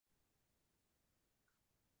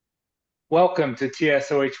Welcome to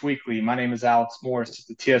TSOH Weekly. My name is Alex Morris of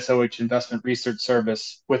the TSOH Investment Research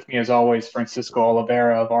Service. With me, as always, Francisco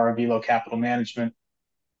Oliveira of Aravilo Capital Management.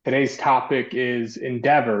 Today's topic is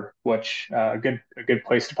Endeavor, which a good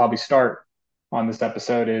place to probably start on this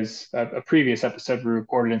episode is a previous episode we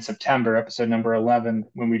recorded in September, episode number 11,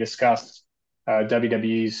 when we discussed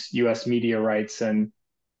WWE's U.S. media rights and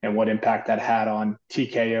what impact that had on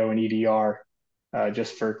TKO and EDR.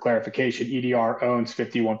 Just for clarification, EDR owns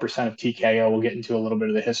 51% of TKO. We'll get into a little bit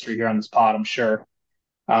of the history here on this pod, I'm sure.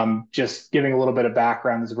 Just giving a little bit of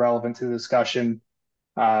background is relevant to the discussion.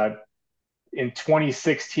 Uh, in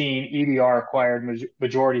 2016, EDR acquired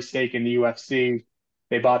majority stake in the UFC.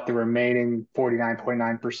 They bought the remaining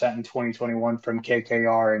 49.9% in 2021 from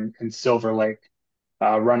KKR and Silver Lake,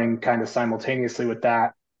 running kind of simultaneously with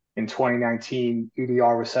that. In 2019,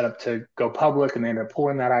 EDR was set up to go public and they ended up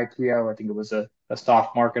pulling that IPO. I think it was a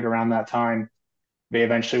soft market around that time. They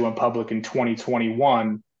eventually went public in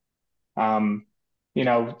 2021. Um,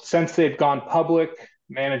 since they've gone public,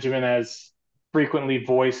 management has frequently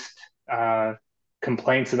voiced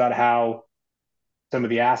complaints about how some of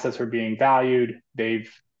the assets were being valued.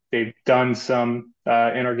 They've done some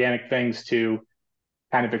inorganic things to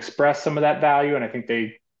kind of express some of that value, and I think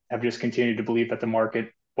they have just continued to believe that the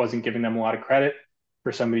market wasn't giving them a lot of credit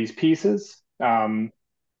for some of these pieces.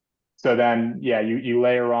 So then, yeah, you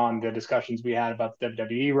layer on the discussions we had about the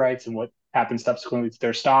WWE rights and what happened subsequently to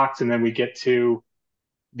their stocks, and then we get to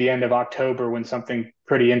the end of October when something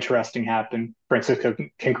pretty interesting happened. Francisco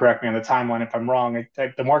can correct me on the timeline if I'm wrong.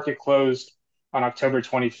 The market closed on October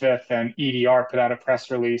 25th, and EDR put out a press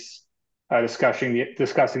release discussing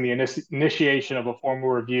the initiation of a formal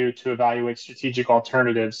review to evaluate strategic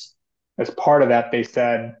alternatives. As part of that, they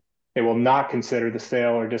said they will not consider the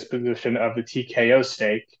sale or disposition of the TKO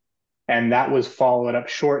stake. And that was followed up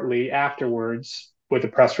shortly afterwards with a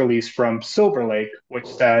press release from Silver Lake, which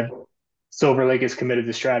said Silver Lake is committed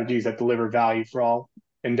to strategies that deliver value for all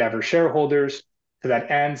Endeavor shareholders. To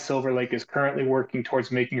that end, Silver Lake is currently working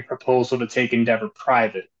towards making a proposal to take Endeavor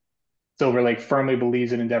private. Silver Lake firmly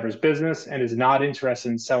believes in Endeavor's business and is not interested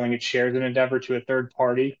in selling its shares in Endeavor to a third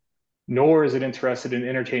party, nor is it interested in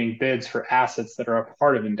entertaining bids for assets that are a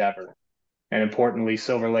part of Endeavor. And importantly,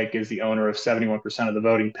 Silver Lake is the owner of 71% of the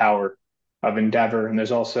voting power of Endeavor. And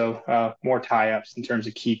there's also more tie-ups in terms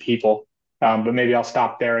of key people. But maybe I'll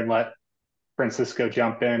stop there and let Francisco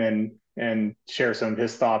jump in and share some of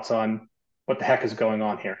his thoughts on what the heck is going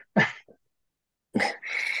on here.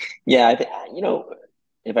 Yeah,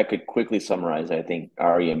 if I could quickly summarize, I think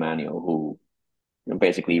Ari Emanuel, who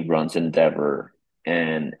basically runs Endeavor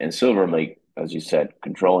and Silver Lake, as you said,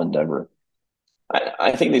 control Endeavor.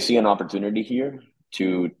 I think they see an opportunity here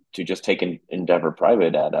to just take Endeavor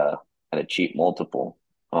private at a cheap multiple.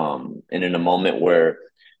 And in a moment where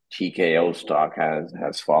TKO stock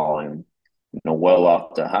has fallen, well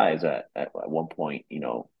off the highs at one point,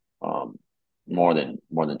 more than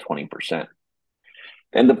 20%.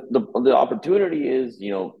 And the opportunity is,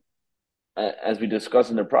 as we discussed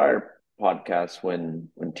in the prior podcast, when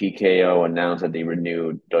TKO announced that they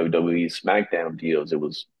renewed WWE SmackDown deals, it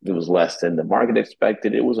was less than the market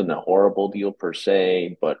expected. It wasn't a horrible deal per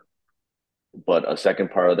se, but a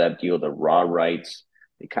second part of that deal, the Raw rights,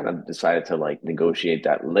 they kind of decided to like negotiate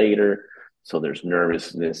that later. So there's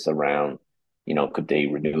nervousness around, could they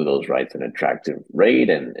renew those rights at an attractive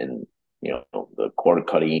rate? And the cord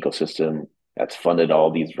cutting ecosystem that's funded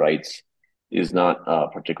all these rights is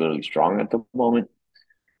not particularly strong at the moment.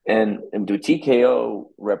 And the TKO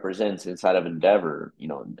represents inside of Endeavor,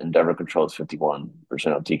 Endeavor controls 51%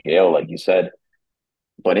 of TKO, like you said.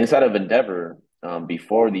 But inside of Endeavor,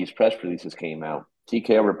 before these press releases came out,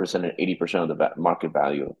 TKO represented 80% of the market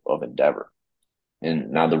value of Endeavor. And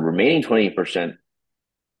now the remaining 20%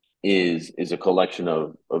 is a collection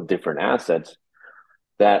of different assets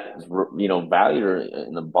that valued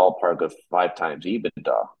in the ballpark of 5 times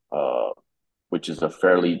EBITDA, which is a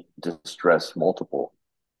fairly distressed multiple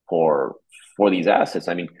for these assets.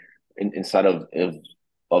 I mean, inside of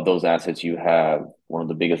those assets, you have one of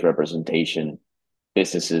the biggest representation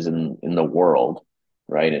businesses in the world,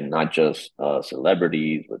 right? And not just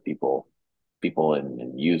celebrities, but people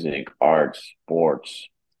in music, arts, sports,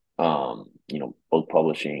 book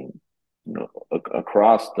publishing,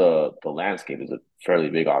 across the landscape is a fairly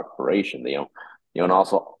big operation. They own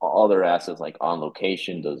also other assets like On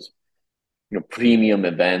Location does, premium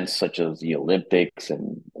events such as the Olympics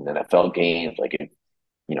and NFL games. Like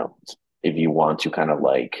you know, if you want to kind of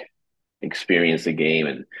like experience the game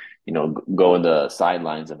and go in the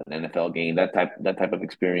sidelines of an NFL game, that type of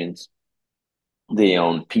experience. They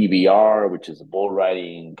own PBR, which is a bull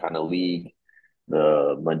riding kind of league.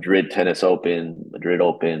 the Madrid Tennis Open, Madrid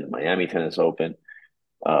Open, Miami Tennis Open,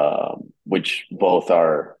 which both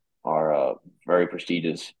are very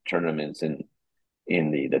prestigious tournaments in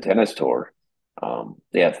the tennis tour.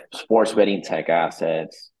 They have sports betting tech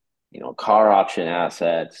assets, car auction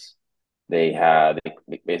assets. They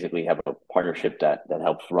basically have a partnership that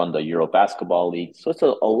helps run the Euro Basketball League. So it's a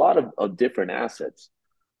lot of different assets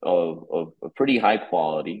of pretty high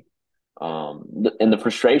quality. And the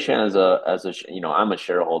frustration I'm a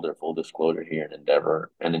shareholder, full disclosure here in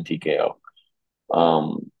Endeavor and in TKO.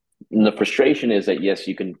 And the frustration is that yes,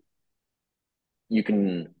 you can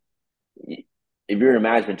if you're in a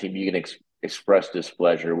management team, you can express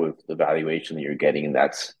displeasure with the valuation that you're getting, and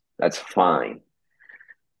that's fine.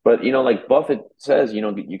 But like Buffett says,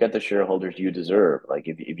 you get the shareholders you deserve. Like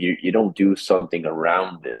if you don't do something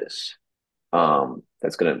around this,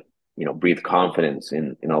 that's gonna breathe confidence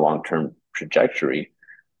in a long term trajectory,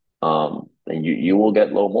 then you will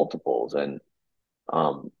get low multiples. And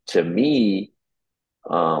to me,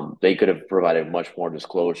 they could have provided much more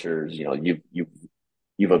disclosures.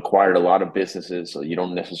 You've acquired a lot of businesses, so you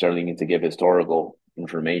don't necessarily need to give historical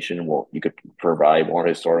information. Well, you could provide more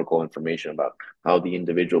historical information about how the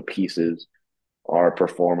individual pieces are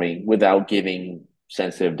performing without giving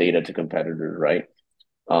sensitive data to competitors, right?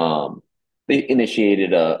 Um, they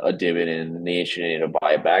initiated a dividend, and they initiated a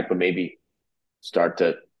buyback, but maybe start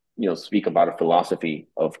to speak about a philosophy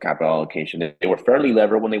of capital allocation. They were fairly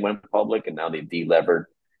levered when they went public, and now they've delevered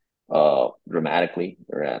dramatically.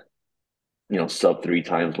 They're at sub three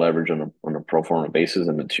times leverage on a pro forma basis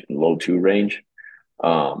in the low two range.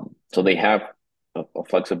 So they have a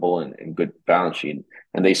flexible and good balance sheet,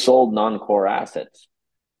 and they sold non-core assets.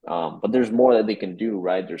 But there's more that they can do,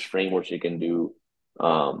 right? There's frameworks you can do.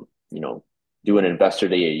 Um, you know, do an investor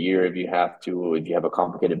day a year if you have to. If you have a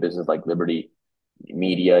complicated business like Liberty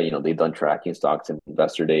Media, they've done tracking stocks and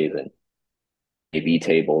investor days and A/B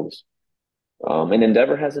tables. And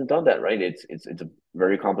Endeavor hasn't done that, right? It's a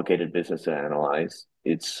very complicated business to analyze.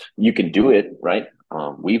 You can do it, right?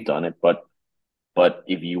 We've done it, but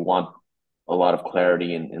if you want a lot of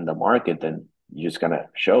clarity in the market, then you just gotta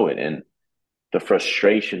show it. And the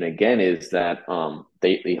frustration again is that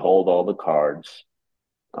they hold all the cards.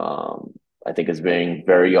 Um, I think it's being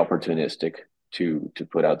very opportunistic to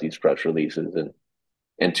put out these press releases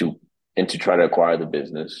and to and to try to acquire the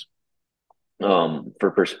business.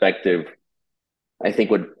 For perspective, I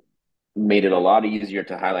think what made it a lot easier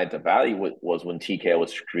to highlight the value was when TKO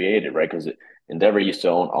was created, right? Because Endeavor used to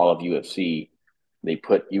own all of UFC. They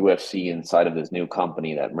put UFC inside of this new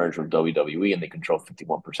company that merged with WWE, and they control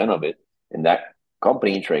 51% of it. And that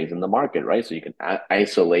company trades in the market, right? So you can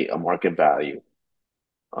isolate a market value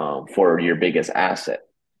for your biggest asset.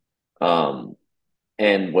 Um,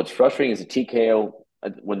 and what's frustrating is the TKO,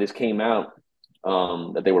 when this came out,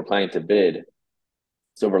 that they were planning to bid,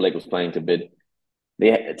 Silver Lake was planning to bid.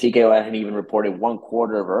 TKO hadn't even reported 1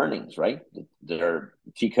 quarter of earnings, right? Their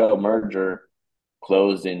TKO merger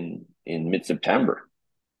closed in mid September,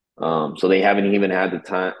 so they haven't even had the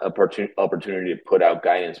time opportunity to put out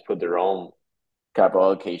guidance, put their own capital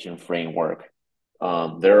allocation framework.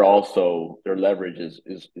 Their leverage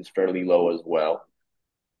is fairly low as well.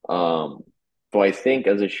 Um, so I think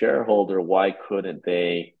as a shareholder, why couldn't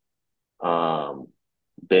they um,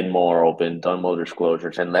 been more open, done more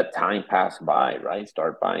disclosures, and let time pass by, right?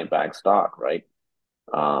 Start buying back stock, right?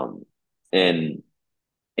 Um, and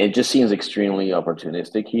it just seems extremely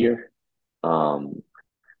opportunistic here. Um,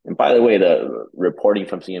 and by the way, the reporting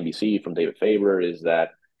from CNBC from David Faber is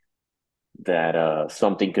that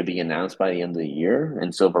something could be announced by the end of the year.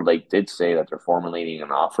 And Silver Lake did say that they're formulating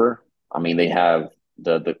an offer. I mean, they have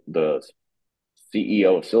the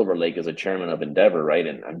CEO of Silver Lake is a chairman of Endeavor, right?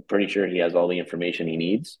 And I'm pretty sure he has all the information he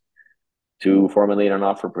needs to formulate an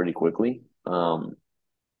offer pretty quickly. And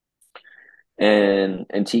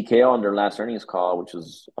TKO on their last earnings call, which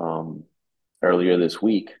was earlier this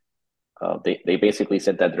week, they basically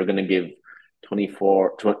said that they're going to give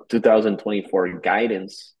 2024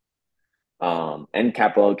 guidance and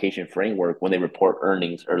capital allocation framework when they report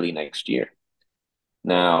earnings early next year.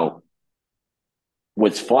 Now,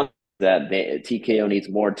 what's fun is that TKO needs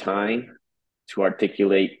more time to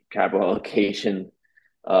articulate capital allocation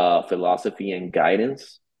philosophy and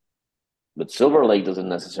guidance. But Silver Lake doesn't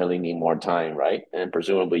necessarily need more time, right? And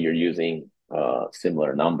presumably you're using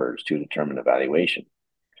similar numbers to determine the valuation.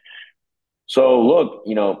 So look,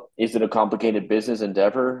 is it a complicated business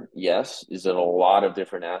endeavor? Yes. Is it a lot of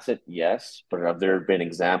different assets? Yes. But have there been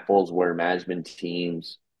examples where management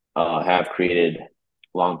teams have created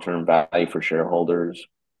long-term value for shareholders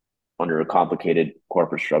under a complicated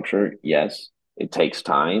corporate structure? Yes. It takes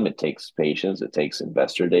time, it takes patience, it takes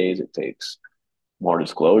investor days, it takes more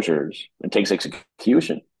disclosures, it takes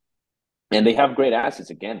execution. And they have great assets.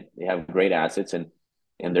 Again, they have great assets, and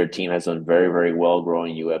their team has done very, very well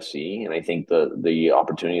growing UFC. And I think the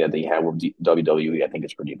opportunity that they have with WWE, I think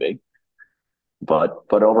is pretty big. But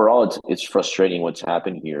overall, it's frustrating what's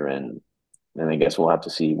happened here, and I guess we'll have to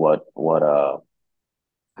see what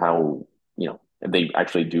how if they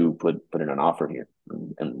actually do put in an offer here,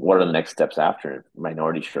 and what are the next steps after if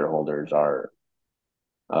minority shareholders are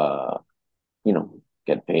uh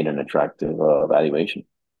get paid an attractive valuation.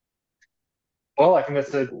 Well, I think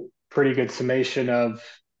that's a pretty good summation of,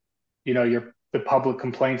 your the public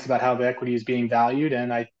complaints about how the equity is being valued.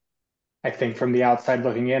 And I think from the outside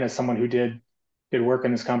looking in, as someone who did work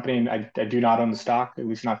in this company, and I do not own the stock, at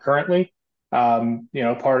least not currently.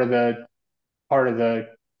 Part of the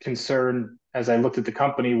concern as I looked at the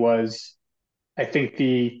company was I think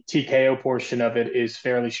the TKO portion of it is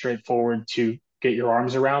fairly straightforward to get your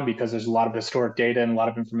arms around because there's a lot of historic data and a lot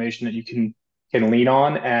of information that you can lean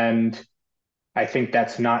on. And I think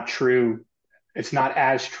that's not true. It's not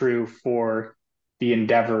as true for the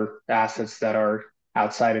Endeavor assets that are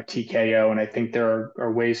outside of TKO. And I think there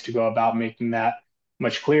are ways to go about making that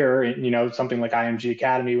much clearer. Something like IMG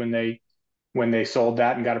Academy when they sold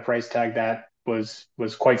that and got a price tag that was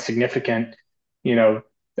quite significant. You know,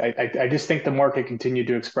 I just think the market continued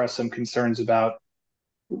to express some concerns about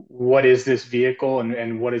what is this vehicle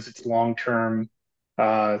and what is its long term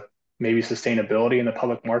uh, maybe sustainability in the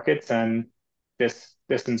public markets, and this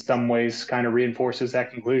in some ways kind of reinforces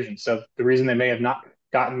that conclusion. So the reason they may have not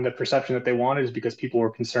gotten the perception that they wanted is because people were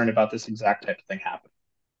concerned about this exact type of thing happening.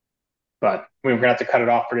 But we were going to have to cut it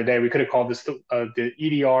off for today. We could have called this the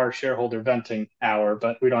EDR shareholder venting hour,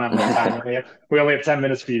 but we don't have enough time. We only have 10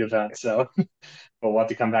 minutes for you to vent. So but we'll have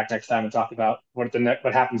to come back next time and talk about what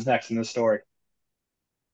happens next in this story.